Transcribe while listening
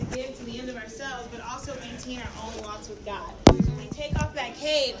give to the end of ourselves, but also maintain our own walks with God. When we take off that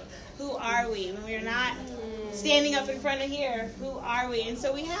cape, who are we? When we are not standing up in front of here, who are we? And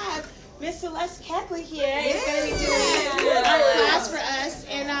so we have Miss Celeste Keckley here is going to be doing our class for us.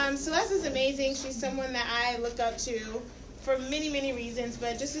 And Celeste is amazing. She's someone that I look up to for many, many reasons.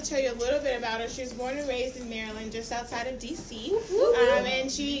 But just to tell you a little bit about her, she was born and raised in Maryland, just outside of D.C.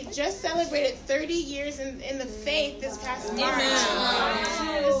 And she just celebrated 30 years in the faith this past March. She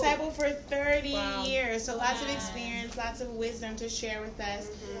was a disciple for 30 years. So lots of experience, lots of wisdom to share with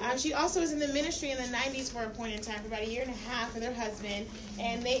us. She also was in the ministry in the 90s for a point in time, for about a year and a half with her husband.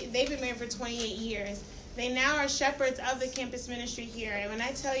 And they've been married for 28 years. They now are shepherds of the campus ministry here. And when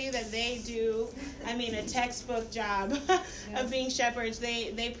I tell you that they do, a textbook job of being shepherds,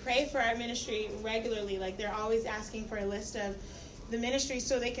 they pray for our ministry regularly. Like, they're always asking for a list of the ministry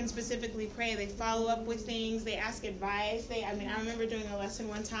so they can specifically pray. They follow up with things. They ask advice. I remember doing a lesson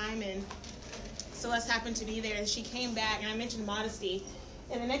one time, and Celeste happened to be there, and she came back, and I mentioned modesty.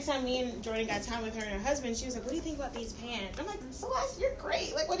 And the next time me and Jordan got time with her and her husband, she was like, what do you think about these pants? I'm like, Celeste, you're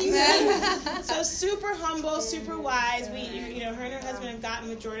great. Like, what do you think? So super humble, super wise. We, her and her husband have gotten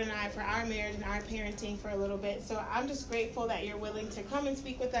with Jordan and I for our marriage and our parenting for a little bit. So I'm just grateful that you're willing to come and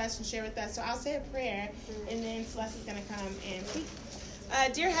speak with us and share with us. So I'll say a prayer, and then Celeste is going to come and speak.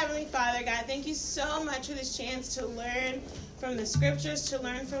 Dear Heavenly Father, God, thank you so much for this chance to learn from the scriptures, to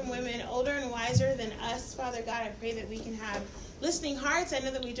learn from women older and wiser than us. Father God, I pray that we can have listening hearts. I know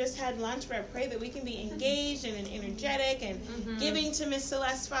that we just had lunch, but I pray that we can be engaged and energetic and giving to Miss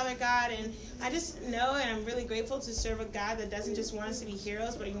Celeste, Father God. And I just know, and I'm really grateful to serve a God that doesn't just want us to be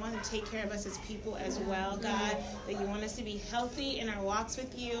heroes, but you want to take care of us as people as well, God. That you want us to be healthy in our walks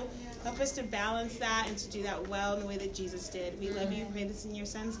with you. Help us to balance that and to do that well in the way that Jesus did. We love you. Pray this in your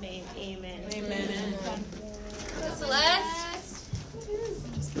son's name. Amen. Amen. Celeste.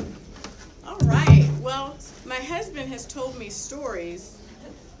 All right. Well, my husband has told me stories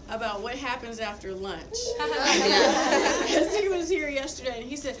about what happens after lunch. Because he was here yesterday, and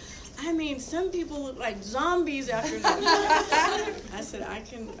he said, some people look like zombies after lunch. I said, I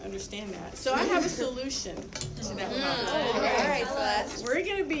can understand that. So I have a solution to that problem. All right, Celeste. We're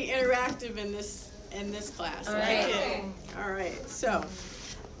going to be interactive in this class. All right. All right. So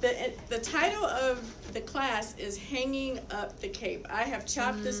the title of the class is Hanging Up the Cape. I have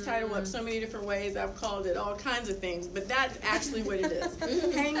chopped this title up so many different ways. I've called it all kinds of things, but that's actually what it is.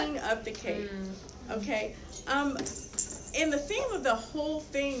 Hanging Up the Cape. Okay. And the theme of the whole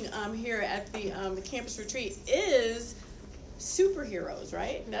thing here at the campus retreat is superheroes,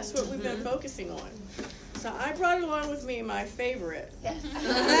 right? That's what we've been focusing on. So I brought along with me my favorite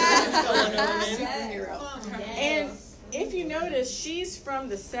superhero. And if you notice, she's from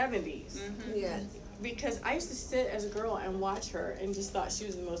the 70s. Yes. Because I used to sit as a girl and watch her and just thought she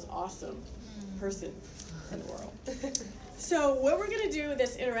was the most awesome person in the world. So what we're going to do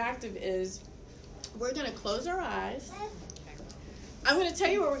that's interactive is we're going to close our eyes. I'm going to tell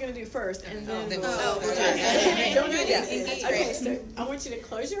you what we're going to do first, and then don't do this. Okay, so I want you to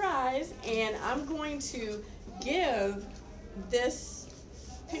close your eyes, and I'm going to give this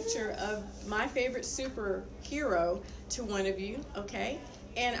picture of my favorite superhero to one of you, okay?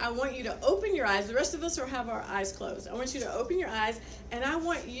 And I want you to open your eyes. The rest of us will have our eyes closed. I want you to open your eyes, and I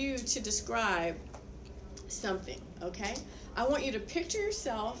want you to describe something, okay? I want you to picture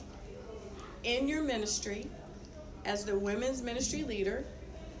yourself in your ministry as the women's ministry leader.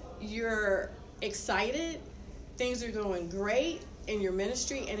 You're excited. Things are going great in your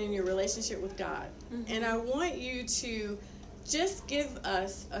ministry and in your relationship with God. And I want you to just give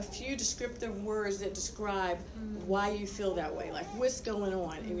us a few descriptive words that describe why you feel that way, like what's going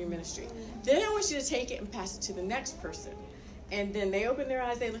on in your ministry. Then I want you to take it and pass it to the next person. And then they open their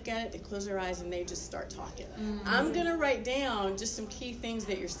eyes, they look at it, they close their eyes, and they just start talking. I'm going to write down just some key things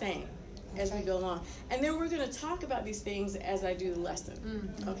that you're saying as we go along. And then we're going to talk about these things as I do the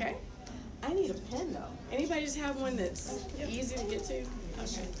lesson. Okay? I need a pen, though. Anybody just have one that's easy to get to?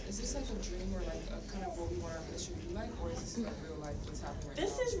 Okay. Is this like a dream or like a kind of what we want our ministry to be like, or is this like real life what's happening right now?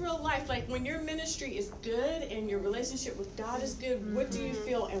 This is real life. Like when your ministry is good and your relationship with God is good, what do you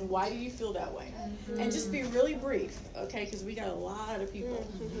feel and why do you feel that way? And just be really brief, okay? Because we got a lot of people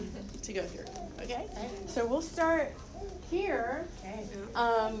to go through, okay? So we'll start here,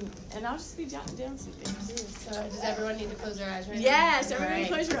 and I'll just be jotting down some things. So does everyone need to close their eyes right now? Yes, everybody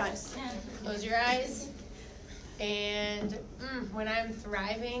close your eyes. Close your eyes. And when I'm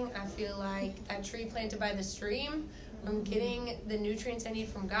thriving, I feel like a tree planted by the stream. I'm getting the nutrients I need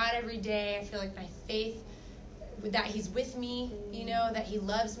from God every day. I feel like my faith, that He's with me, that He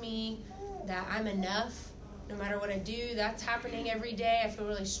loves me, that I'm enough, no matter what I do, that's happening every day. I feel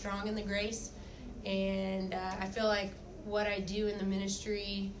really strong in the grace. And I feel like what I do in the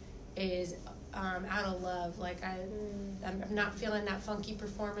ministry is out of love. Like I'm not feeling that funky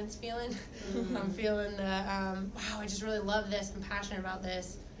performance feeling. I'm feeling the wow, I just really love this. I'm passionate about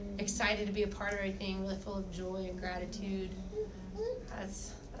this. Excited to be a part of everything. Really full of joy and gratitude.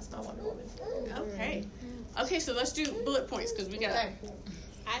 That's my Wonder Woman. Okay, so let's do bullet points because we got. Okay.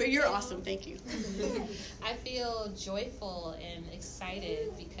 But you're awesome. Thank you. I feel joyful and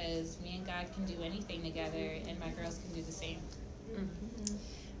excited because me and God can do anything together, and my girls can do the same.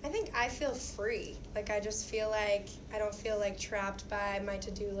 I think I feel free. Like, I just feel like I don't feel like trapped by my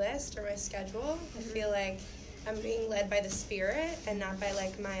to-do list or my schedule. I feel like I'm being led by the Spirit and not by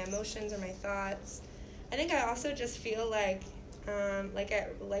like my emotions or my thoughts. I think I also just feel like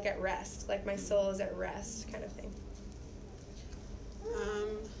at rest, like my soul is at rest, kind of thing.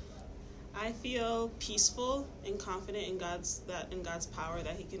 I feel peaceful and confident in God's power,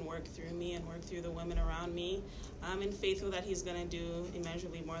 that He can work through me and work through the women around me, and faithful that He's going to do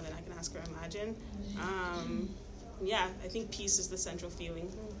immeasurably more than I can ask or imagine. I think peace is the central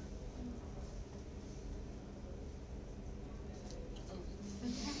feeling.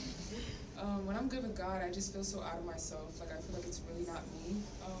 When I'm good with God, I just feel so out of myself. Like, I feel like it's really not me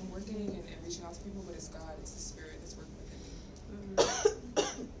working and reaching out to people, but it's God, it's the Spirit that's working within me.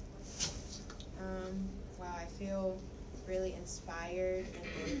 Wow, I feel really inspired and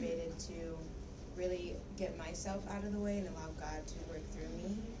motivated to really get myself out of the way and allow God to work through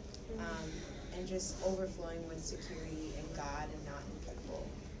me, and just overflowing with security in God and not in people.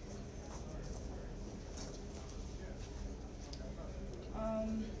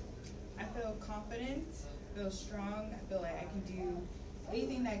 I feel confident, feel strong. I feel like I can do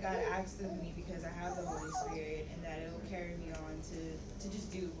anything that God asks of me because I have the Holy Spirit, and that it will carry me on to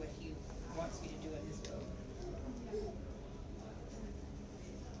just do what He wants me to do in His will.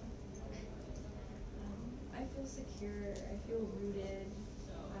 I feel secure. I feel rooted.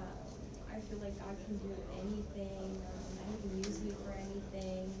 I feel like God can do anything. He can use me for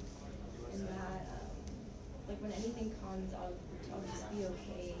anything, and that like when anything comes, I'll just be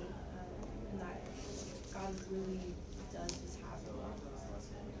okay, and that God really does just have me.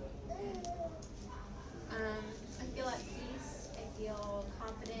 I feel at peace. I feel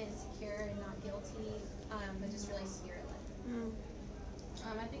confident, secure, and not guilty, but just really spirit-led.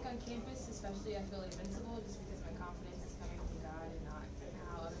 I think on campus especially I feel invincible just because my confidence is coming from God and not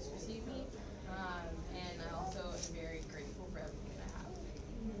how others perceive me. And I also am very grateful for everything I have.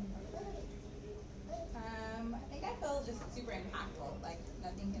 I think I feel just super impactful. Like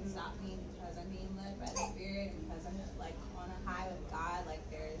nothing can stop me because I'm being led by the Spirit, and because I'm like on a high with God. Like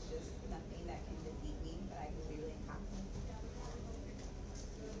there's just nothing that can defeat me, but I can be really impactful.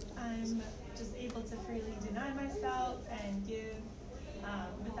 I'm just able to freely deny myself and give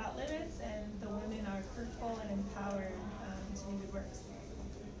without limits, and the women are fruitful and empowered to do good works.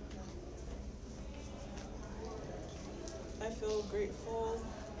 I feel grateful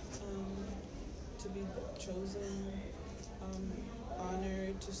to be chosen,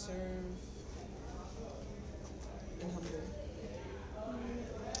 honored to serve, and humble.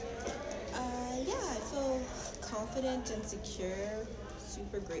 I feel confident and secure,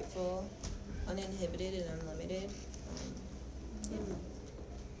 super grateful, uninhibited and unlimited.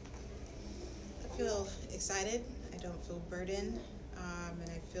 I feel excited. I don't feel burdened, and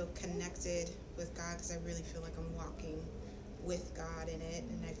I feel connected with God because I really feel like I'm walking with God in it,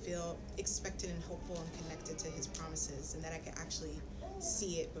 and I feel expected and hopeful and connected to His promises, and that I can actually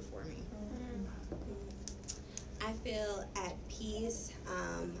see it before me. I feel at peace.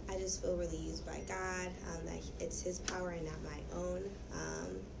 I just feel really used by God, that it's His power and not my own.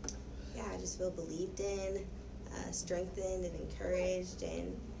 I just feel believed in, strengthened and encouraged,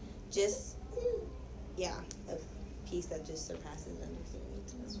 and just, a peace that just surpasses understanding.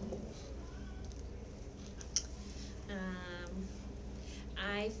 That's what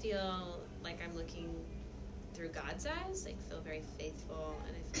I feel like I'm looking through God's eyes, like feel very faithful,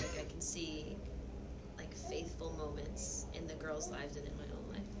 and I feel like I can see like faithful moments in the girls' lives and in my own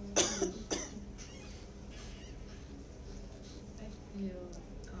life. I feel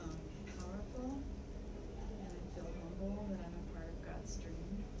powerful, and I feel humble that I'm a part of God's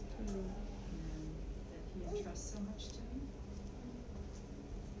dream, and that He entrusts so much to me.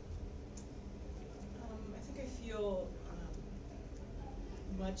 I think I feel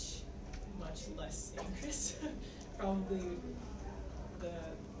much less anxious. Probably the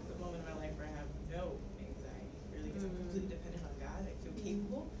moment in my life where I have no anxiety, really, because I'm completely dependent on God. I feel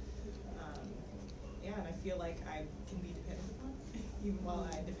capable. And I feel like I can be dependent upon, even while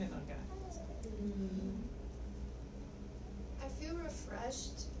I depend on God. So.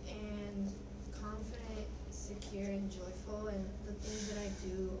 refreshed and confident, secure, and joyful. And the things that I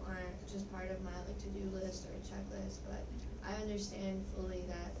do aren't just part of my like to-do list or a checklist, but I understand fully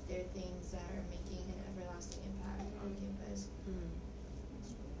that they're things that are making an everlasting impact on campus.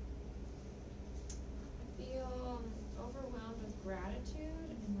 I feel overwhelmed with gratitude,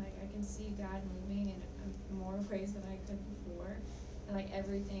 and like I can see God moving in more ways than I could before, and like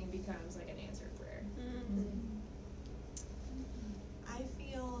everything becomes like an answered prayer. I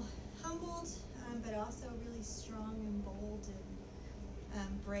feel humbled, but also really strong and bold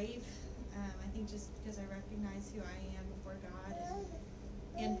and brave. I think just because I recognize who I am before God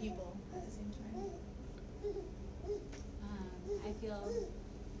and people at the same time. I feel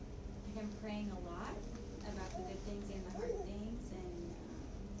like I'm praying a lot about the good things and the hard things, and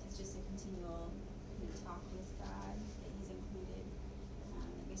it's just a continual talk with God that He's included.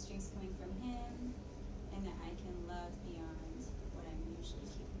 That my strength's coming from Him, and that I can love beyond what I'm usually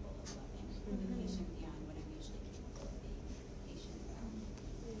capable of loving, and be patient beyond what I'm usually capable of being patient about.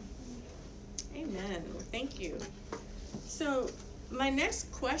 Amen. Well, thank you. So my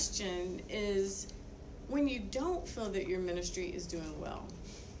next question is, when you don't feel that your ministry is doing well,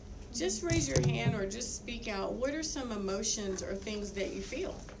 just raise your hand or just speak out. What are some emotions or things that you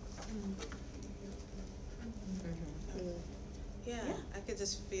feel? Yeah, I could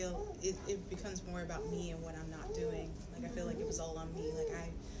just feel it becomes more about me and what I'm not doing. Like, I feel like it was all on me. Like,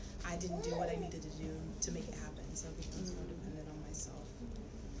 I didn't do what I needed to do to make it happen, so it becomes more dependent on myself.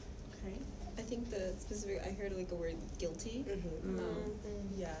 Okay. I think the specific, I heard like a word, guilty.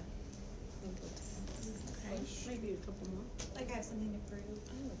 Yeah. Okay. Maybe a couple more. Like I have something to prove.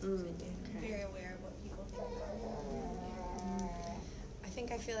 Okay. Very aware of what people think about me. I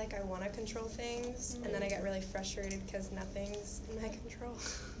think I feel like I want to control things, and then I get really frustrated because nothing's in my control.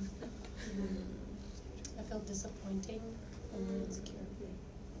 I feel disappointing and insecure.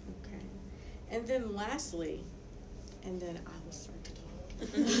 Okay. And then lastly, and then I will start to talk.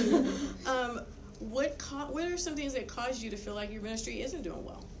 What are some things that cause you to feel like your ministry isn't doing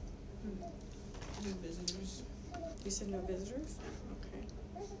well? No visitors. You said no visitors? Okay.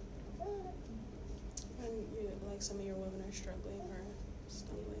 And like some of your women are struggling or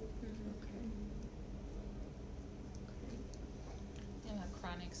stumbling. Okay. And a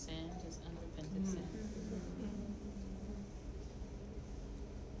chronic sin, just unrepentant sin.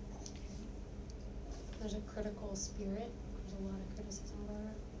 There's a critical spirit. There's a lot of criticism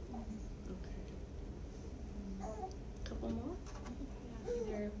going on. Okay. Couple more?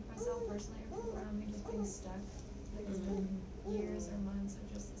 Either myself personally or people around me just being stuck. Like it's been years or months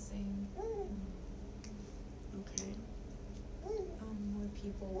of just the same. Okay. More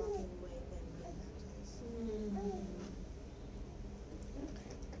people walking away than being baptized.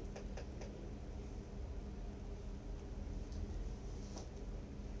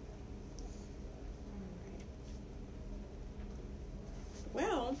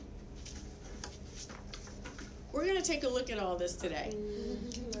 Well, we're going to take a look at all this today.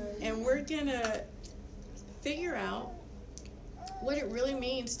 And we're going to figure out what it really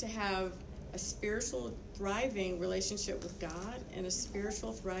means to have a spiritual, thriving relationship with God and a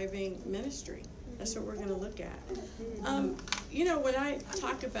spiritual, thriving ministry. That's what we're going to look at. When I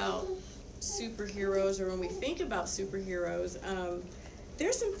talk about superheroes, or when we think about superheroes,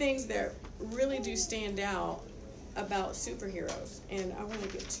 there's some things that really do stand out about superheroes. And I want to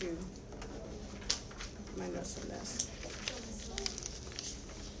get to my notes on this.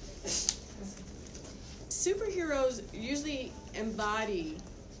 Superheroes usually embody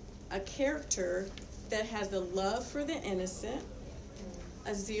a character that has a love for the innocent,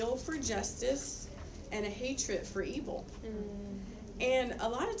 a zeal for justice, and a hatred for evil. And a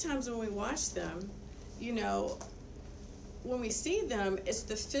lot of times when we watch them, when we see them, it's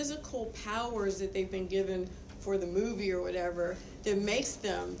the physical powers that they've been given for the movie or whatever that makes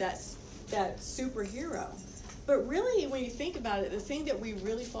them that superhero. But really, when you think about it, the thing that we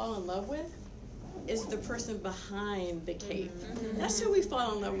really fall in love with is the person behind the cape. That's who we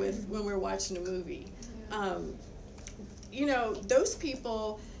fall in love with when we're watching a movie. Those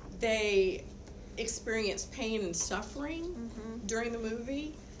people, they experience pain and suffering during the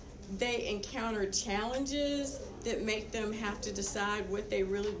movie. They encounter challenges that make them have to decide what they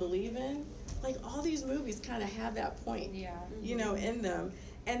really believe in. Like, all these movies kind of have that point, in them.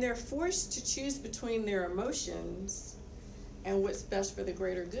 And they're forced to choose between their emotions and what's best for the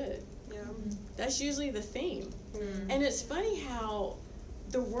greater good. That's usually the theme. And it's funny how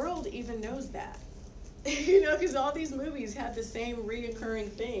the world even knows that. Because all these movies have the same reoccurring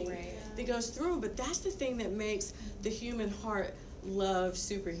thing that goes through them. But that's the thing that makes the human heart love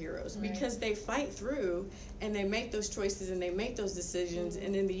superheroes because they fight through and they make those choices and they make those decisions,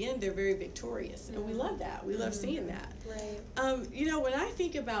 and in the end they're very victorious, and we love that. We love seeing that. You know, when I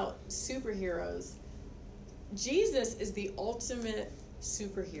think about superheroes, Jesus is the ultimate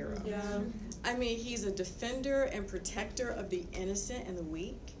superhero. I mean, he's a defender and protector of the innocent and the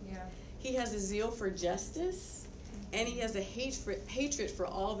weak. He has a zeal for justice, and he has a hatred for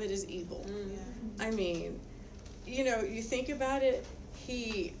all that is evil. I mean, you know, you think about it,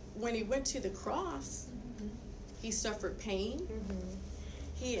 when he went to the cross, he suffered pain.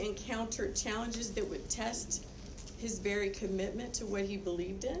 He encountered challenges that would test his very commitment to what he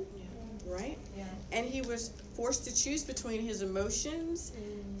believed in, right? And he was forced to choose between his emotions,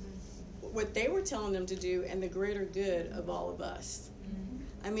 what they were telling him to do, and the greater good of all of us.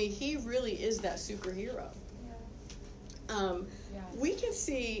 I mean, he really is that superhero. We can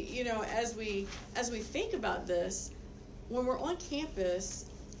see, you know, as we think about this, when we're on campus,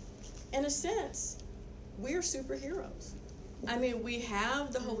 in a sense, we're superheroes. I mean, we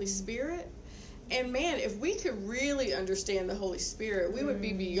have the Holy Spirit, and man, if we could really understand the Holy Spirit, we would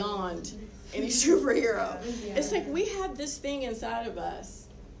be beyond any superhero. It's like we have this thing inside of us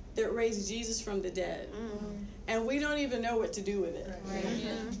that raised Jesus from the dead. And we don't even know what to do with it.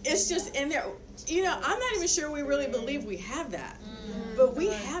 It's just in there. You know, I'm not even sure we really believe we have that. But we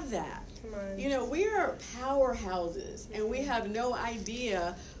have that. You know, we are powerhouses, and we have no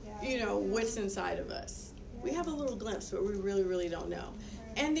idea, you know, what's inside of us. We have a little glimpse, but we really, really don't know.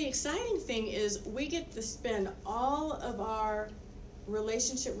 And the exciting thing is we get to spend all of our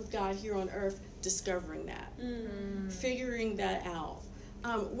relationship with God here on earth discovering that, figuring that out.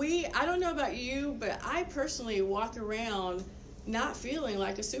 I don't know about you, but I personally walk around not feeling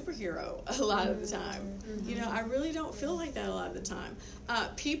like a superhero a lot of the time. You know, I really don't feel like that a lot of the time.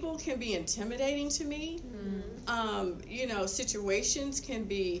 People can be intimidating to me. You know, situations can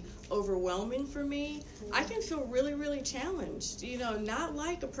be overwhelming for me. I can feel really, really challenged. You know, not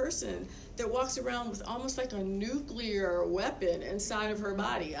like a person that walks around with almost like a nuclear weapon inside of her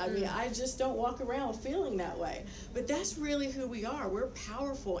body. I mean, I just don't walk around feeling that way. But that's really who we are. We're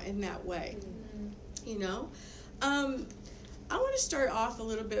powerful in that way. You know? I want to start off a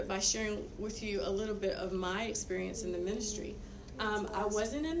little bit by sharing with you a little bit of my experience in the ministry. I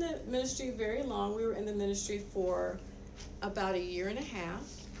wasn't in the ministry very long. We were in the ministry for about 1.5 years.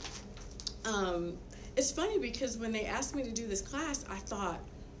 It's funny because when they asked me to do this class, I thought,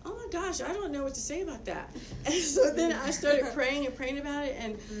 oh my gosh, I don't know what to say about that. And so then I started praying about it,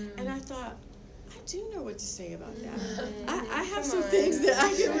 and I thought, I do know what to say about that. I have some things that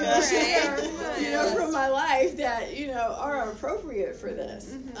I can really share, you know, from my life that, you know, are appropriate for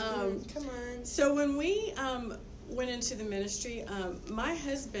this. So when we went into the ministry, my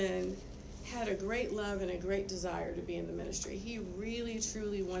husband had a great love and a great desire to be in the ministry. He really,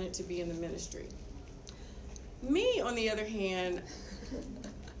 truly wanted to be in the ministry. Me, on the other hand,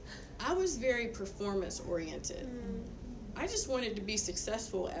 I was very performance-oriented. I just wanted to be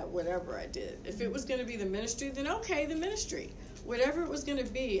successful at whatever I did. If it was going to be the ministry, then okay, the ministry. Whatever it was going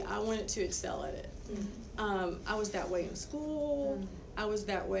to be, I wanted to excel at it. I was that way in school. I was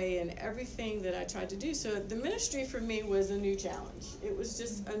that way in everything that I tried to do. So the ministry for me was a new challenge. It was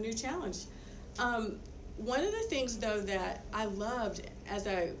just a new challenge. One of the things, though, that I loved as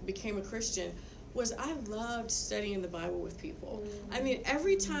I became a Christian was I loved studying the Bible with people. I mean,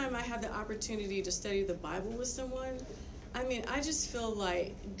 every time I have the opportunity to study the Bible with someone, I mean, I just feel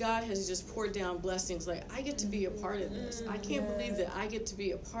like God has just poured down blessings. Like, I get to be a part of this. I can't believe that I get to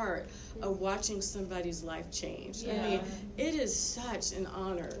be a part of watching somebody's life change. I mean, it is such an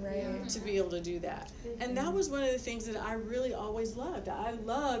honor to be able to do that. And that was one of the things that I really always loved. I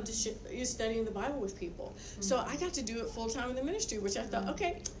loved studying the Bible with people. So I got to do it full-time in the ministry, which I thought,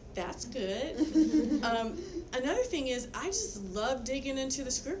 okay, that's good. Another thing is, I just love digging into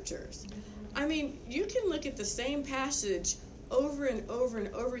the scriptures. I mean, you can look at the same passage over and over and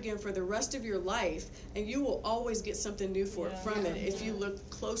over again for the rest of your life, and you will always get something new from it if you look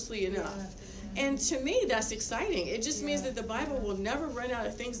closely enough. And to me, that's exciting. It just means that the Bible will never run out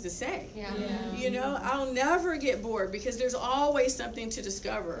of things to say. You know, I'll never get bored because there's always something to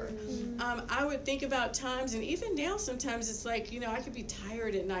discover. I would think about times, and even now sometimes it's like, you know, I could be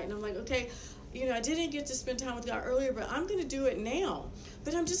tired at night, and I'm like, okay, you know, I didn't get to spend time with God earlier, but I'm going to do it now.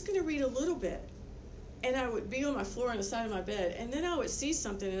 But I'm just going to read a little bit. And I would be on my floor on the side of my bed, and then I would see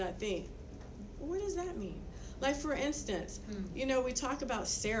something, and I'd think, what does that mean? Like, for instance, you know, we talk about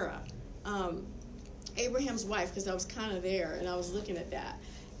Sarah, Abraham's wife, because I was kind of there, and I was looking at that.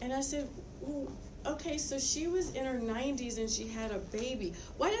 And I said, well, okay, so she was in her 90s and she had a baby.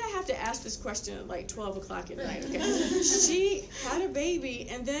 Why did I have to ask this question at like 12 o'clock at night? Okay, she had a baby,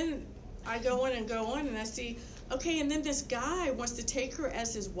 and then I go on and I see, okay, and then this guy wants to take her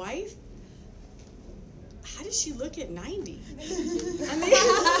as his wife. How does she look at 90?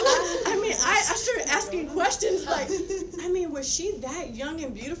 I started asking questions like, was she that young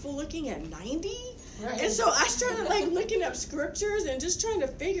and beautiful looking at 90? Right. And so I started like looking up scriptures and just trying to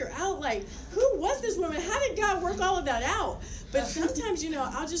figure out like, who was this woman? How did God work all of that out? But sometimes,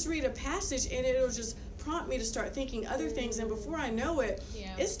 I'll just read a passage and it'll just prompt me to start thinking other things, and before I know it,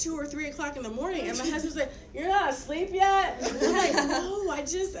 it's 2 or 3 o'clock in the morning, and my husband's like, "You're not asleep yet?" I'm like, "No, I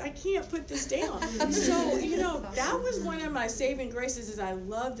can't put this down." So, that was one of my saving graces, is I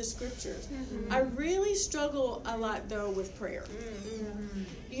love the scriptures. I really struggle a lot, though, with prayer.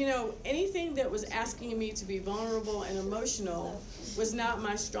 Anything that was asking me to be vulnerable and emotional was not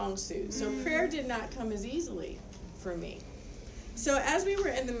my strong suit. So prayer did not come as easily for me. So as we were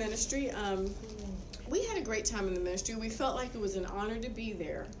in the ministry, we had a great time in the ministry. We felt like it was an honor to be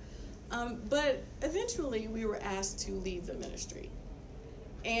there. But eventually we were asked to leave the ministry.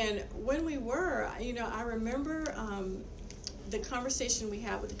 And when we were, I remember the conversation we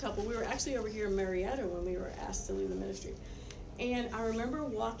had with the couple. We were actually over here in Marietta when we were asked to leave the ministry. And I remember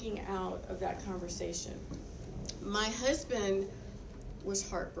walking out of that conversation. My husband was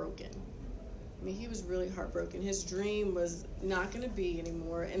heartbroken. He was really heartbroken. His dream was not going to be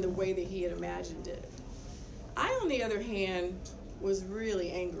anymore in the way that he had imagined it. I, on the other hand, was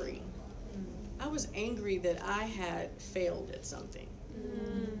really angry. I was angry that I had failed at something.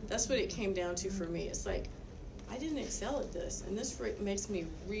 That's what it came down to for me. It's like, I didn't excel at this, and this makes me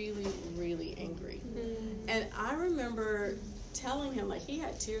really, really angry. And I remember telling him, like, he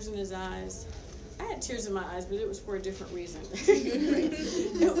had tears in his eyes. I had tears in my eyes, but it was for a different reason.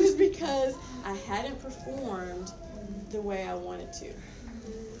 It was because I hadn't performed the way I wanted to.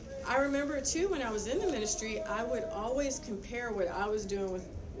 I remember, too, when I was in the ministry, I would always compare what I was doing with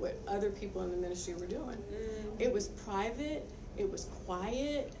what other people in the ministry were doing. It was private, it was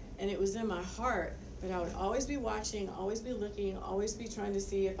quiet, and it was in my heart. But I would always be watching, always be looking, always be trying to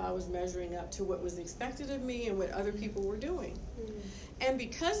see if I was measuring up to what was expected of me and what other people were doing. And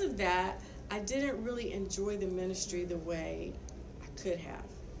because of that, I didn't really enjoy the ministry the way I could have,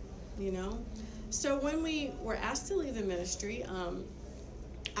 So when we were asked to leave the ministry,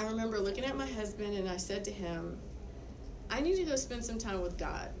 I remember looking at my husband and I said to him, I need to go spend some time with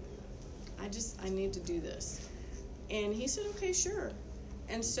God. I need to do this. And he said, okay, sure.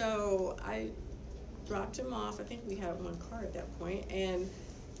 And so I dropped him off. I think we had one car at that point. And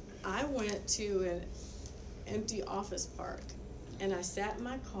I went to an empty office park. And I sat in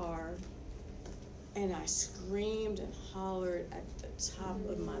my car and I screamed and hollered at the top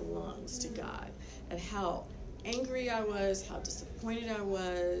of my lungs to God at how angry I was, how disappointed I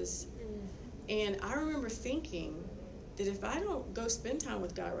was. And I remember thinking that if I don't go spend time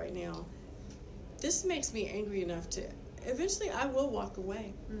with God right now, this makes me angry enough to eventually I will walk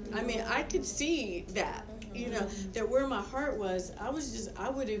away. I could see that, that where my heart was, I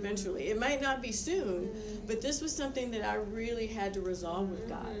would eventually, it might not be soon, but this was something that I really had to resolve with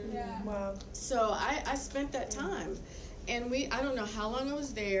God. Wow. So I spent that time, and I don't know how long I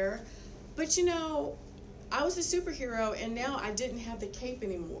was there, but I was a superhero, and now I didn't have the cape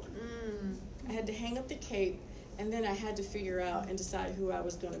anymore. I had to hang up the cape, and then I had to figure out and decide who I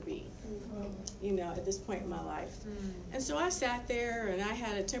was going to be, at this point in my life. And so I sat there, and I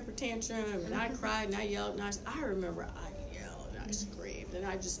had a temper tantrum, and I cried, and I yelled, and I remember I yelled, and I screamed, and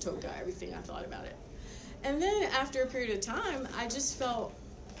I just told God everything I thought about it. And then after a period of time, I just felt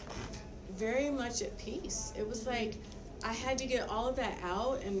very much at peace. It was like I had to get all of that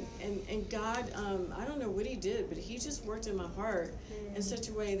out, and God, I don't know what he did, but he just worked in my heart in such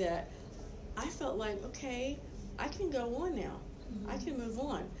a way that I felt like, okay, I can go on now. I can move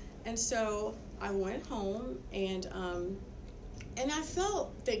on. And so I went home, and I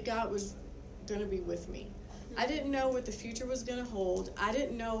felt that God was going to be with me. I didn't know what the future was going to hold. I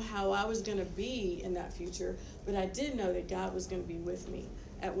didn't know how I was going to be in that future, but I did know that God was going to be with me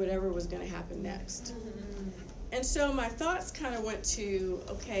at whatever was going to happen next. And so my thoughts kind of went to,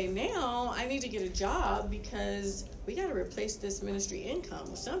 okay, now I need to get a job because we got to replace this ministry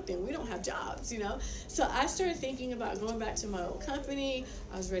income with something. We don't have jobs, So I started thinking about going back to my old company.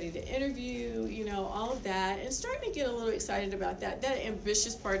 I was ready to interview, all of that, and starting to get a little excited about that. That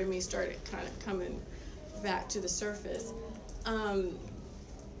ambitious part of me started kind of coming back to the surface.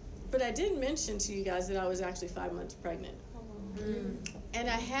 But I did mention to you guys that I was actually 5 months pregnant. And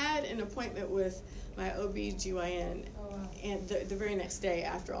I had an appointment with my OBGYN and the very next day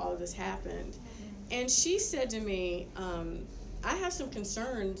after all of this happened. And she said to me, I have some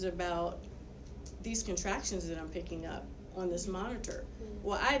concerns about these contractions that I'm picking up on this monitor.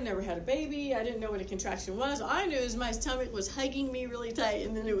 Well, I had never had a baby. I didn't know what a contraction was. All I knew is my stomach was hugging me really tight,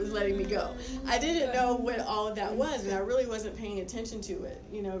 and then it was letting me go. I didn't know what all of that was, and I really wasn't paying attention to it,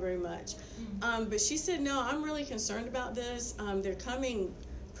 very much. But she said, no, I'm really concerned about this. They're coming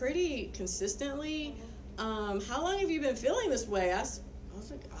pretty consistently. How long have you been feeling this way? I was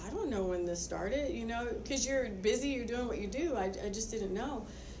like, I don't know when this started, because you're busy, you're doing what you do. I just didn't know.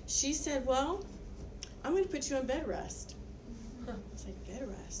 She said, well, I'm going to put you in bed rest. I was like, bed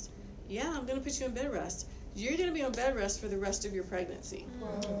rest? Yeah, I'm going to put you in bed rest. You're going to be on bed rest for the rest of your pregnancy.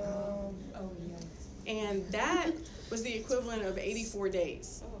 And that was the equivalent of 84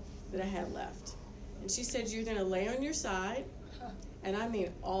 days that I had left. And she said, you're going to lay on your side, and I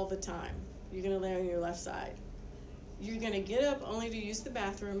mean all the time. You're going to lay on your left side. You're going to get up only to use the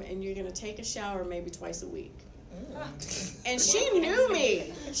bathroom, and you're going to take a shower maybe twice a week. And she knew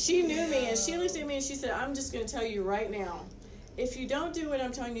me. She knew me, and she looked at me and she said, I'm just going to tell you right now, if you don't do what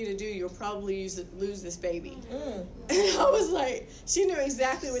I'm telling you to do, you'll probably lose this baby. And I was like, she knew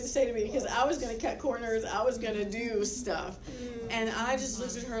exactly what to say to me, because I was going to cut corners. I was going to do stuff. And I just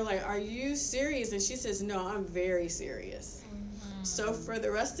looked at her like, are you serious? And she says, no, I'm very serious. So for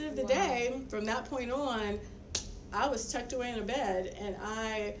the rest of the day, from that point on, I was tucked away in a bed, and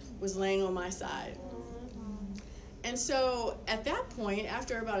I was laying on my side. And so at that point,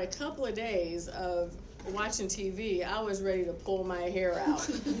 after about a couple of days of watching TV, I was ready to pull my hair out.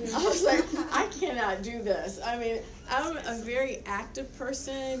 I was like, I cannot do this. I mean, I'm a very active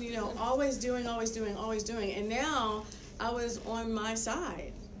person, always doing. And now I was on my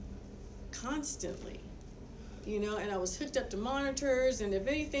side constantly, and I was hooked up to monitors, and if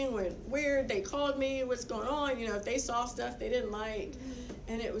anything went weird, they called me, what's going on, if they saw stuff they didn't like.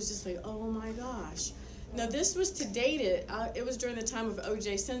 And it was just like, oh my gosh. Now, this was to date it. It was during the time of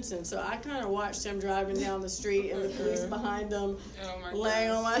O.J. Simpson, so I kind of watched him driving down the street and the police behind him,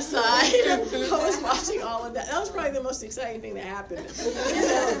 laying on my side. I was watching all of that. That was probably the most exciting thing that happened,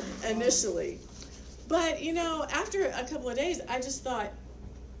 initially. But, after a couple of days, I just thought,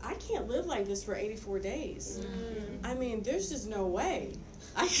 I can't live like this for 84 days. I mean, there's just no way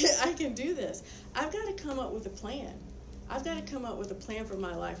I can do this. I've got to come up with a plan. I've got to come up with a plan for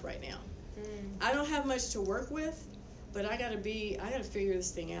my life right now. I don't have much to work with, but I got to figure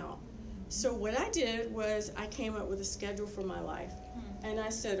this thing out. So what I did was I came up with a schedule for my life. And I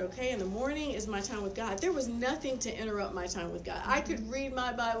said, okay, in the morning is my time with God. There was nothing to interrupt my time with God. I could read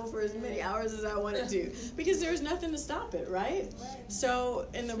my Bible for as many hours as I wanted to, because there was nothing to stop it, right? So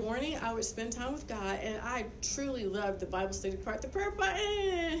in the morning, I would spend time with God, and I truly loved the Bible study part. The prayer part,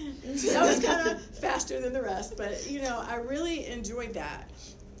 that was kind of faster than the rest, but, I really enjoyed that.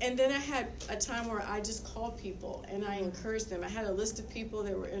 And then I had a time where I just called people and I encouraged them. I had a list of people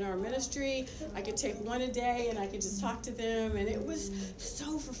that were in our ministry. I could take one a day and I could just talk to them. And it was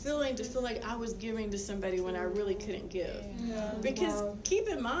so fulfilling to feel like I was giving to somebody when I really couldn't give. Because keep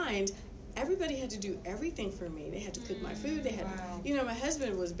in mind, everybody had to do everything for me. They had to cook my food. They had, my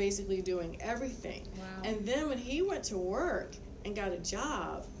husband was basically doing everything. And then when he went to work and got a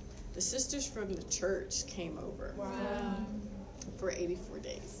job, the sisters from the church came over. For 84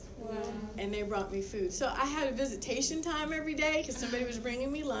 days. And they brought me food. So I had a visitation time every day because somebody was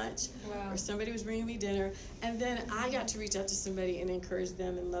bringing me lunch or somebody was bringing me dinner. And then I got to reach out to somebody and encourage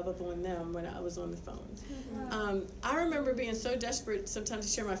them and love up on them when I was on the phone. I remember being so desperate sometimes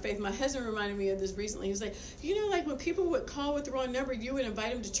to share my faith. My husband reminded me of this recently. He was like, like when people would call with the wrong number, you would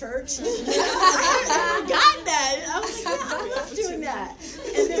invite them to church? I got that. I was like, yeah, I love doing that.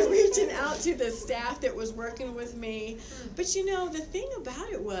 And then reaching out to the staff that was working with me. But the thing about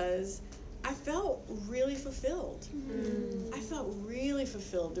it was, I felt really fulfilled. I felt really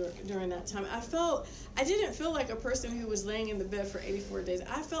fulfilled during that time. I didn't feel like a person who was laying in the bed for 84 days.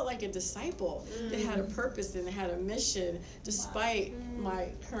 I felt like a disciple that had a purpose and had a mission despite my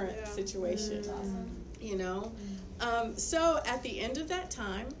current situation. So at the end of that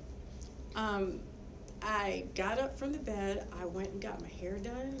time, I got up from the bed. I went and got my hair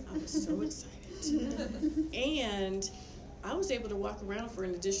done. I was so excited. And I was able to walk around for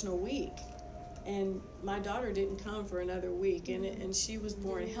an additional week. And my daughter didn't come for another week. And she was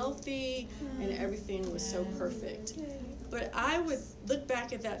born healthy, and everything was so perfect. But I would look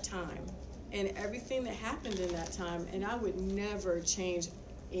back at that time and everything that happened in that time, and I would never change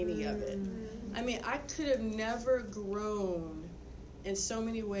any of it. I mean, I could have never grown in so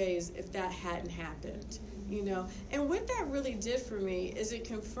many ways if that hadn't happened, And what that really did for me is it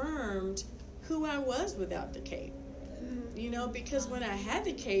confirmed who I was without the cape. You know, because when I had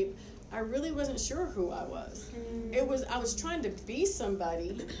the cape, I really wasn't sure who I was. I was trying to be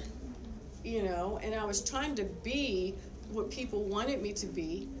somebody, you know, and I was trying to be what people wanted me to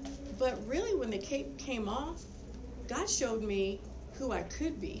be. But really, when the cape came off, God showed me who I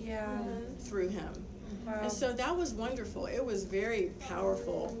could be through him. Wow. And so that was wonderful. It was very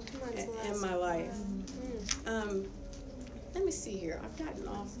powerful in my life. Let me see here. I've gotten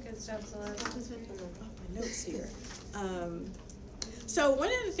off. Good stuff, Celeste. Off my notes here. So one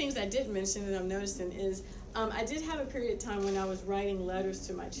of the things I did mention that I'm noticing is I did have a period of time when I was writing letters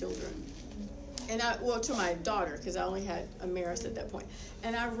to my children. And to my daughter, because I only had a Maris at that point.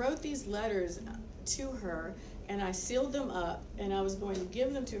 And I wrote these letters to her, and I sealed them up, and I was going to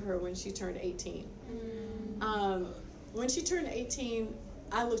give them to her when she turned 18. When she turned 18,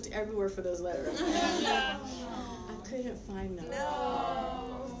 I looked everywhere for those letters. I couldn't find them.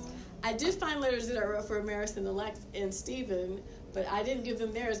 No. I did find letters that I wrote for Maris and Alex and Stephen, but I didn't give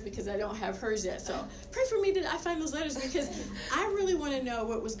them theirs because I don't have hers yet. So pray for me that I find those letters, because I really want to know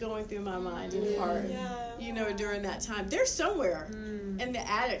what was going through my mind and heart, you know, during that time. They're somewhere in the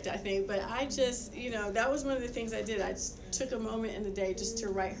attic, I think, but I just, you know, that was one of the things I did. I just took a moment in the day just to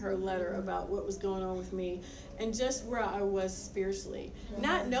write her a letter about what was going on with me and just where I was spiritually,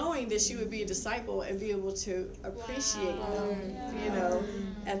 not knowing that she would be a disciple and be able to appreciate them, you know,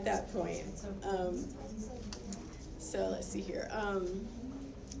 at that point. So let's see here.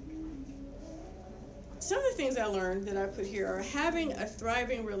 Some of the things I learned that I put here are having a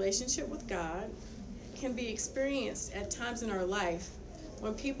thriving relationship with God can be experienced at times in our life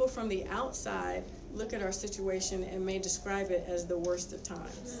when people from the outside look at our situation and may describe it as the worst of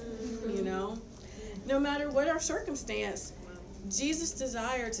times. You know? No matter what our circumstance, Jesus'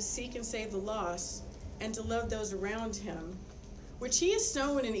 desire to seek and save the lost and to love those around him, which he has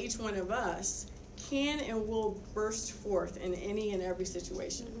sown in each one of us, can and will burst forth in any and every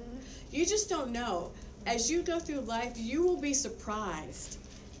situation. You just don't know. As you go through life, you will be surprised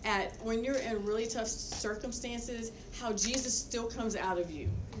at when you're in really tough circumstances, how Jesus still comes out of you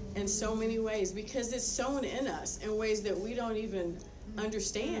in so many ways, because it's sown in us in ways that we don't even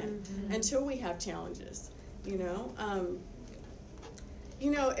understand until we have challenges. You know,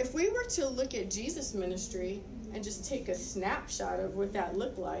 if we were to look at Jesus' ministry and just take a snapshot of what that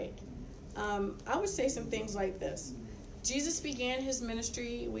looked like, I would say some things like this. Jesus began his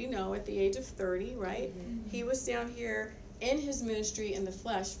ministry, we know, at the age of 30, right? He was down here in his ministry in the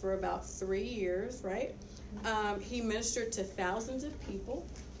flesh for about 3 years, right? He ministered to thousands of people,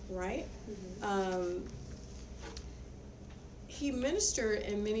 right? He ministered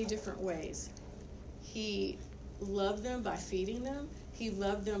in many different ways. He loved them by feeding them. He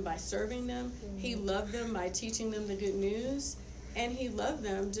loved them by serving them. He loved them by teaching them the good news. And he loved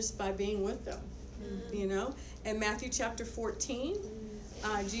them just by being with them, you know. In Matthew chapter 14,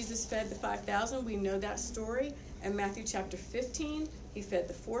 Jesus fed the 5,000. We know that story. In Matthew chapter 15, he fed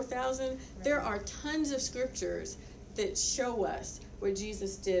the 4,000. There are tons of scriptures that show us what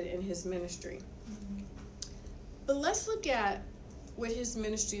Jesus did in his ministry. But let's look at what his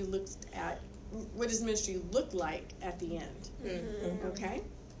ministry looked like at the end. Okay?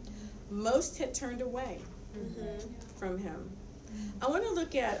 Most had turned away from him. I want to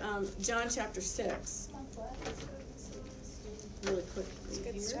look at John chapter 6. Really quick. It's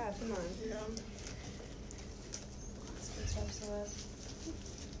good stuff. Come on. Yeah. It's good stuff, Celeste.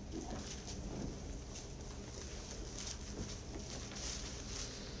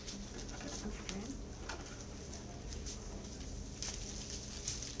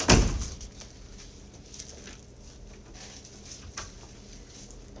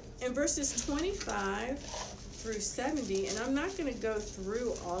 In verses 25 through 70, and I'm not going to go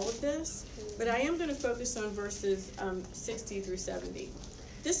through all of this, but I am going to focus on verses 60 through 70.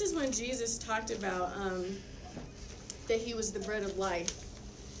 This is when Jesus talked about that he was the bread of life,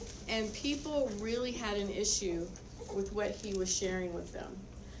 and people really had an issue with what he was sharing with them.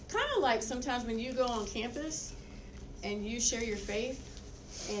 Kind of like sometimes when you go on campus and you share your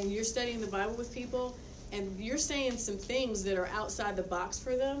faith and you're studying the Bible with people and you're saying some things that are outside the box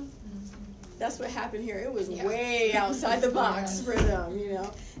for them. That's what happened here. It was way outside the box for them, you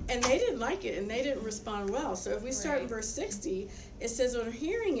know. And they didn't like it, and they didn't respond well. So if we start in verse 60, it says, on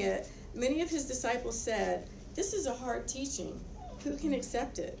hearing it, many of his disciples said, this is a hard teaching. Who can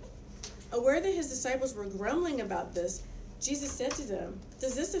accept it? Aware that his disciples were grumbling about this, Jesus said to them,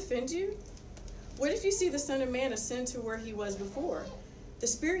 does this offend you? What if you see the Son of Man ascend to where he was before? The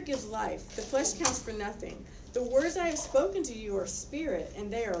Spirit gives life. The flesh counts for nothing. The words I have spoken to you are spirit,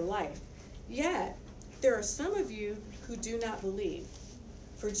 and they are life. Yet, there are some of you who do not believe.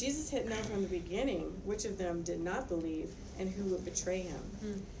 For Jesus had known from the beginning which of them did not believe and who would betray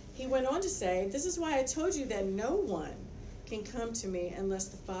him. He went on to say, "This is why I told you that no one can come to me unless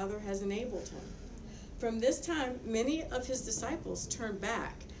the Father has enabled him." From this time, many of his disciples turned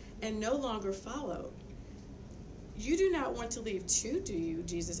back and no longer followed. "You do not want to leave too, do you?"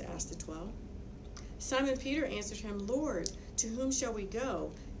 Jesus asked the 12. Simon Peter answered him, "Lord, to whom shall we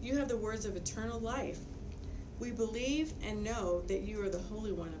go? You have the words of eternal life. We believe and know that you are the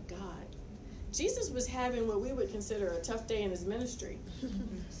Holy One of God." Jesus was having what we would consider a tough day in his ministry.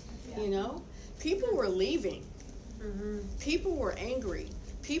 You know, people were leaving. People were angry.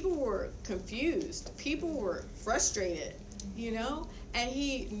 People were confused. People were frustrated, you know, and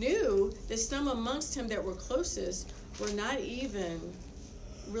he knew that some amongst him that were closest were not even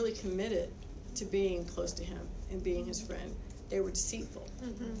really committed to being close to him and being his friend. They were deceitful.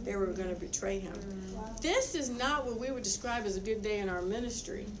 They were going to betray him. This is not what we would describe as a good day in our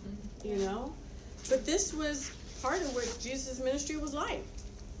ministry, you know, but this was part of what Jesus' ministry was like.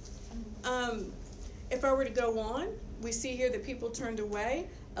 If I were to go on, we see here that people turned away.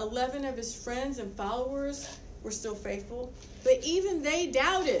 11 of his friends and followers were still faithful, but even they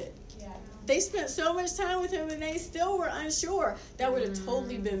doubted. They spent so much time with him and they still were unsure. That would have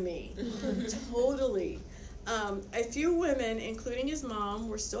totally been me. Totally. A few women, including his mom,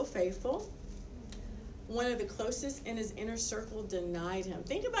 were still faithful. One of the closest in his inner circle denied him.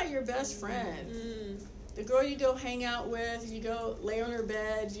 Think about your best friend. The girl you go hang out with, you go lay on her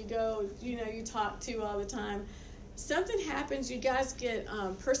bed, you go, you know, you talk to all the time. Something happens, you guys get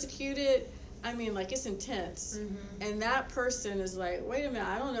persecuted. I mean, like, it's intense. And that person is like, wait a minute,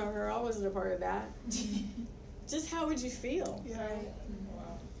 I don't know her. I wasn't a part of that. Just how would you feel? Right?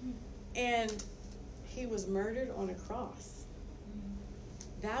 And he was murdered on a cross.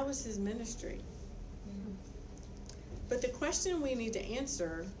 That was his ministry. But the question we need to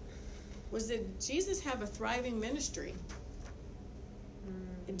answer was, did Jesus have a thriving ministry?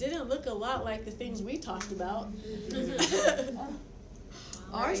 It didn't look a lot like the things we talked about.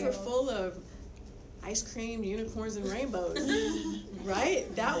 Ours were full of ice cream, unicorns, and rainbows,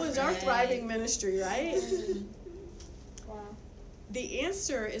 right? That was our thriving ministry, right? The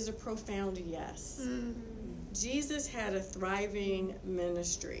answer is a profound yes. Jesus had a thriving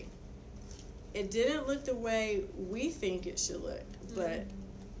ministry. It didn't look the way we think it should look, but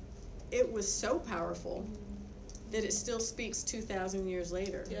it was so powerful that it still speaks 2,000 years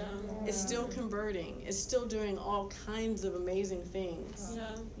later. It's still converting. It's still doing all kinds of amazing things,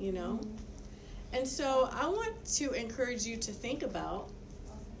 you know? And so I want to encourage you to think about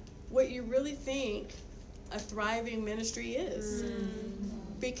what you really think a thriving ministry is.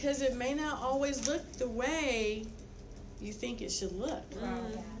 Because it may not always look the way you think it should look,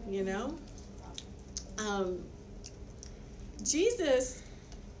 you know? Jesus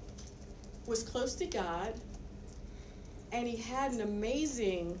was close to God, and he had an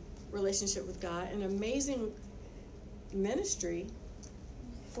amazing relationship with God, an amazing ministry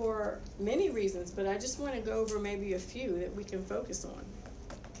for many reasons, but I just want to go over maybe a few that we can focus on.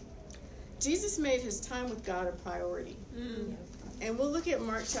 Jesus made his time with God a priority. And we'll look at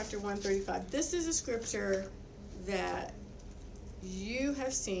Mark chapter 1:35. This is a scripture that you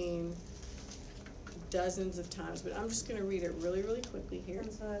have seen dozens of times, but I'm just going to read it really, really quickly here.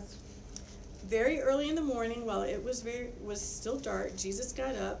 Very early in the morning, while it was still dark, Jesus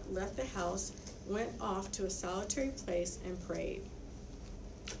got up, left the house, went off to a solitary place, and prayed.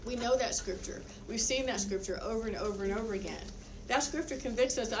 We know that scripture. We've seen that scripture over and over and over again. That scripture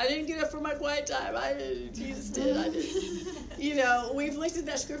convicts us. I didn't get up for my quiet time. Jesus did. I didn't. You know, we've looked at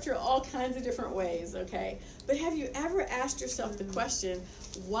that scripture all kinds of different ways, okay? But have you ever asked yourself the question,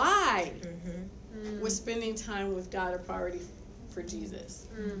 why was spending time with God a priority for Jesus?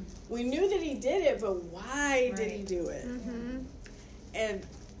 We knew that he did it, but why did he do it? And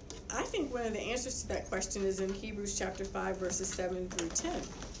I think one of the answers to that question is in Hebrews chapter 5, verses 7 through 10.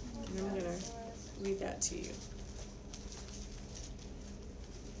 And I'm going to read that to you.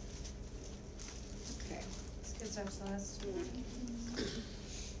 Okay. It's good stuff, Celeste.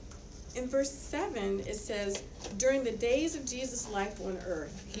 In verse 7, it says, during the days of Jesus' life on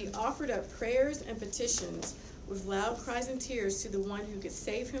earth, he offered up prayers and petitions with loud cries and tears to the one who could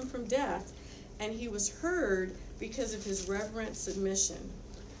save him from death, and he was heard because of his reverent submission.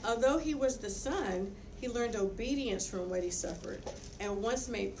 Although he was the Son, he learned obedience from what he suffered, and once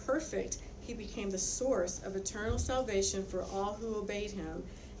made perfect, he became the source of eternal salvation for all who obeyed him,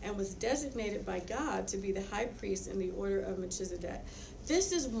 and was designated by God to be the high priest in the order of Melchizedek.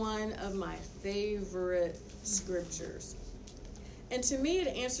 This is one of my favorite scriptures. And to me, it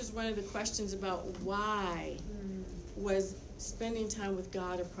answers one of the questions about why was spending time with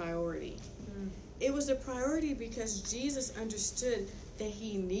God a priority. It was a priority because Jesus understood that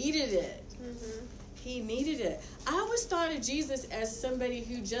he needed it. He needed it. I always thought of Jesus as somebody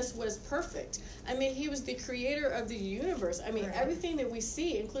who just was perfect. I mean, he was the creator of the universe. I mean, everything that we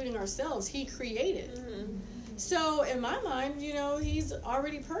see, including ourselves, he created. So in my mind, you know, he's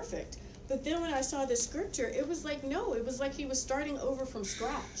already perfect. But then when I saw this scripture, it was like, no, it was like he was starting over from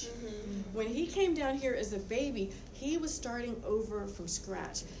scratch. When he came down here as a baby, he was starting over from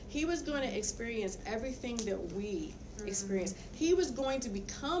scratch. He was going to experience everything that we experience. He was going to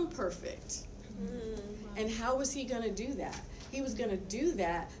become perfect. And how was he going to do that? He was going to do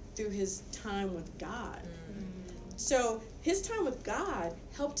that through his time with God. So his time with God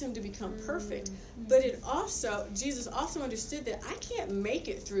helped him to become perfect. But it also, Jesus also understood that I can't make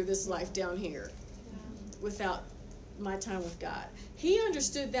it through this life down here without my time with God. He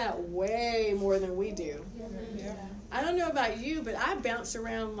understood that way more than we do. I don't know about you, but I bounce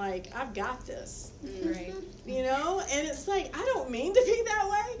around like I've got this. You know? And it's like, I don't mean to be that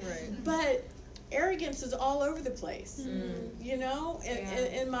way. But arrogance is all over the place, you know,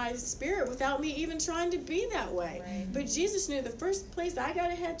 in my spirit without me even trying to be that way. But Jesus knew the first place I got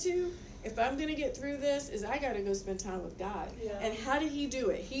to head to, if I'm going to get through this, is I got to go spend time with God. And how did he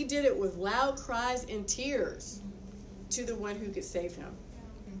do it? He did it with loud cries and tears to the one who could save him.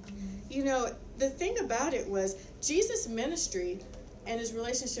 You know, the thing about it was Jesus' ministry and his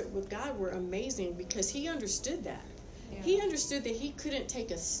relationship with God were amazing because he understood that. He understood that he couldn't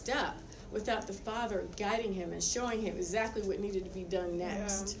take a step without the Father guiding him and showing him exactly what needed to be done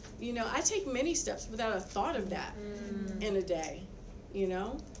next. You know, I take many steps without a thought of that in a day, you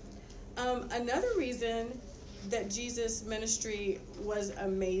know. Another reason that Jesus' ministry was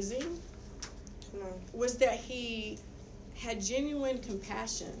amazing was that he had genuine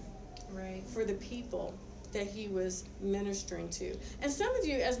compassion for the people that he was ministering to. And some of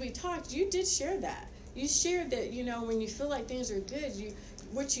you, as we talked, you did share that. You shared that, you know, when you feel like things are good,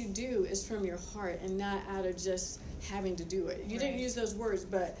 what you do is from your heart and not out of just having to do it. You didn't use those words,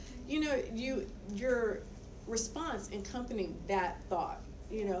 but, you know, your response accompanied that thought,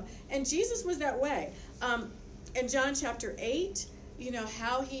 you know. And Jesus was that way. In John chapter 8, you know,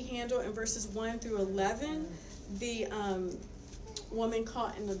 how he handled in verses 1 through 11, the woman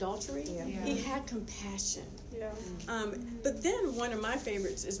caught in adultery. He had compassion. But then one of my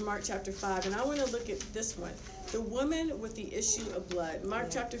favorites is Mark chapter 5, and I want to look at this one. The woman with the issue of blood. Mark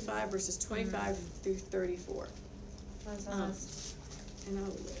chapter 5, verses 25 through 34. And I'll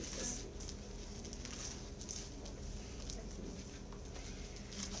read this.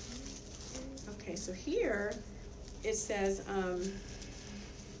 Okay, so here it says,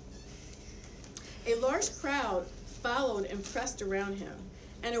 a large crowd followed and pressed around him.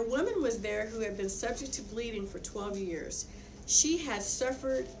 And a woman was there who had been subject to bleeding for 12 years. She had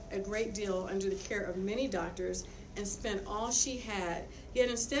suffered a great deal under the care of many doctors and spent all she had. Yet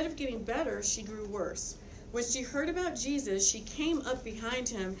instead of getting better, she grew worse. When she heard about Jesus, she came up behind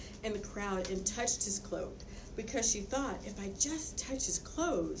him in the crowd and touched his cloak, because she thought, if I just touch his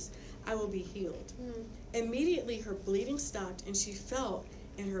clothes, I will be healed. Immediately her bleeding stopped, and she felt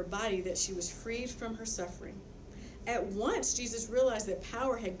in her body that she was freed from her suffering. At once, Jesus realized that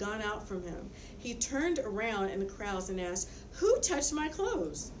power had gone out from him. He turned around in the crowds and asked, who touched my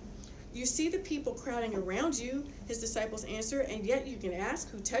clothes? You see the people crowding around you, his disciples answered, and yet you can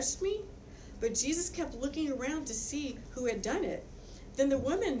ask, who touched me? But Jesus kept looking around to see who had done it. Then the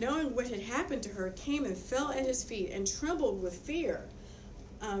woman, knowing what had happened to her, came and fell at his feet and trembling with fear,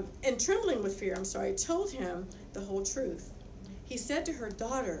 told him the whole truth. He said to her,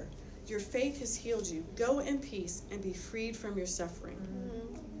 daughter, your faith has healed you. Go in peace and be freed from your suffering.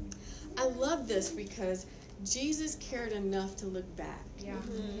 I love this because Jesus cared enough to look back.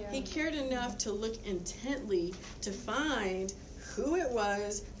 He cared enough to look intently to find who it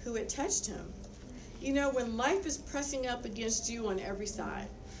was who had touched him. You know, when life is pressing up against you on every side,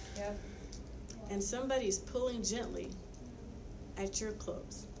 and somebody's pulling gently at your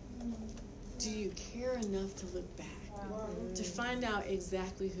clothes, do you care enough to look back? To find out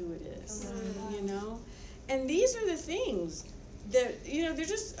exactly who it is, you know? And these are the things that, you know, they're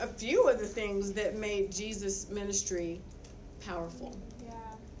just a few of the things that made Jesus' ministry powerful.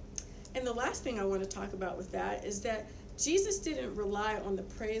 And the last thing I want to talk about with that is that Jesus didn't rely on the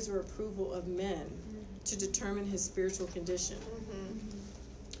praise or approval of men to determine his spiritual condition.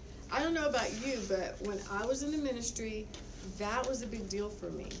 I don't know about you, but when I was in the ministry, that was a big deal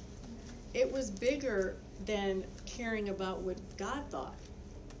for me. It was bigger than caring about what God thought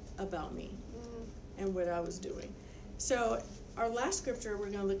about me and what I was doing. So our last scripture we're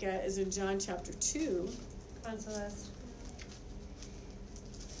going to look at is in John chapter 2. Come on, Celeste.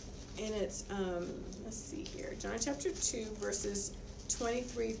 and it's, let's see here, John chapter 2, verses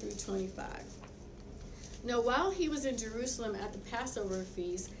 23 through 25. Now, while he was in Jerusalem at the Passover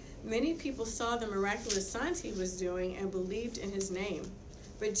feast, many people saw the miraculous signs he was doing and believed in his name.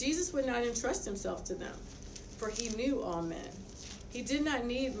 But Jesus would not entrust himself to them, for he knew all men. He did not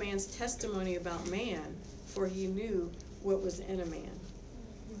need man's testimony about man, for he knew what was in a man.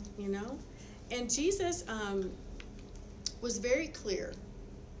 You know? And Jesus was very clear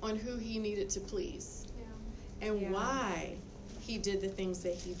on who he needed to please and why he did the things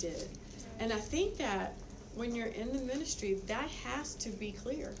that he did. And I think that when you're in the ministry, that has to be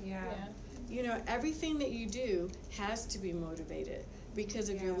clear. You know, everything that you do has to be motivated because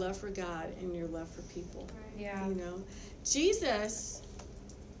of your love for God and your love for people. You know, Jesus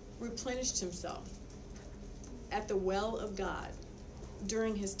replenished himself at the well of God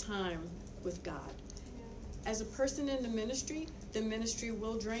during his time with God. As a person in the ministry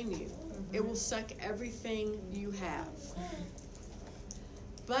will drain you. It will suck everything you have.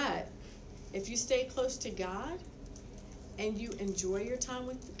 But if you stay close to God and you enjoy your time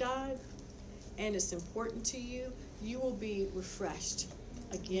with God and it's important to you, you will be refreshed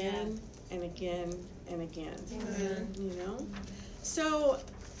again and again and again. You know? So,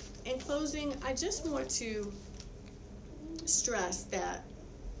 in closing, I just want to stress that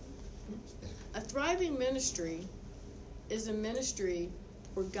a thriving ministry is a ministry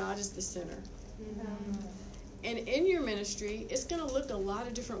where God is the center. And in your ministry, it's going to look a lot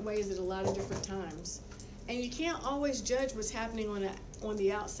of different ways at a lot of different times. And you can't always judge what's happening on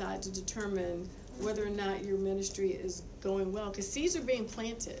the outside to determine whether or not your ministry is going well, because seeds are being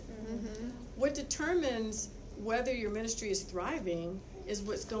planted. What determines whether your ministry is thriving is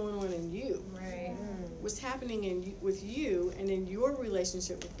what's going on in you. What's happening with you and in your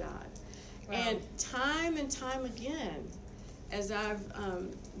relationship with God. And time again, as I've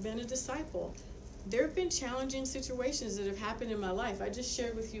been a disciple, there have been challenging situations that have happened in my life. I just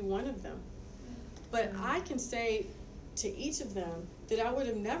shared with you one of them. But I can say to each of them that I would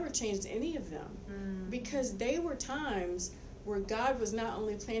have never changed any of them because they were times where God was not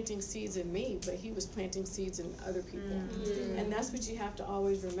only planting seeds in me, but he was planting seeds in other people. And that's what you have to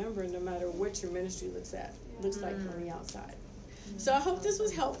always remember no matter what your ministry looks like from the outside. So I hope this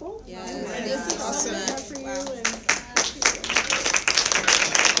was helpful. And this is awesome for you.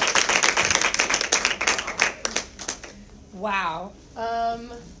 Wow.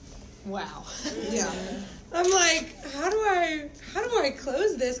 Wow. I'm like, how do I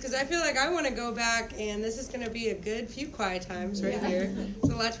close this? Because I feel like I want to go back, and this is going to be a good few quiet times right here.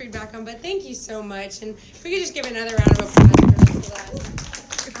 There's a lot to read back on, but thank you so much. And if we could just give another round of applause for Celeste.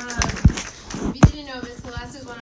 If you didn't know this, Celeste is one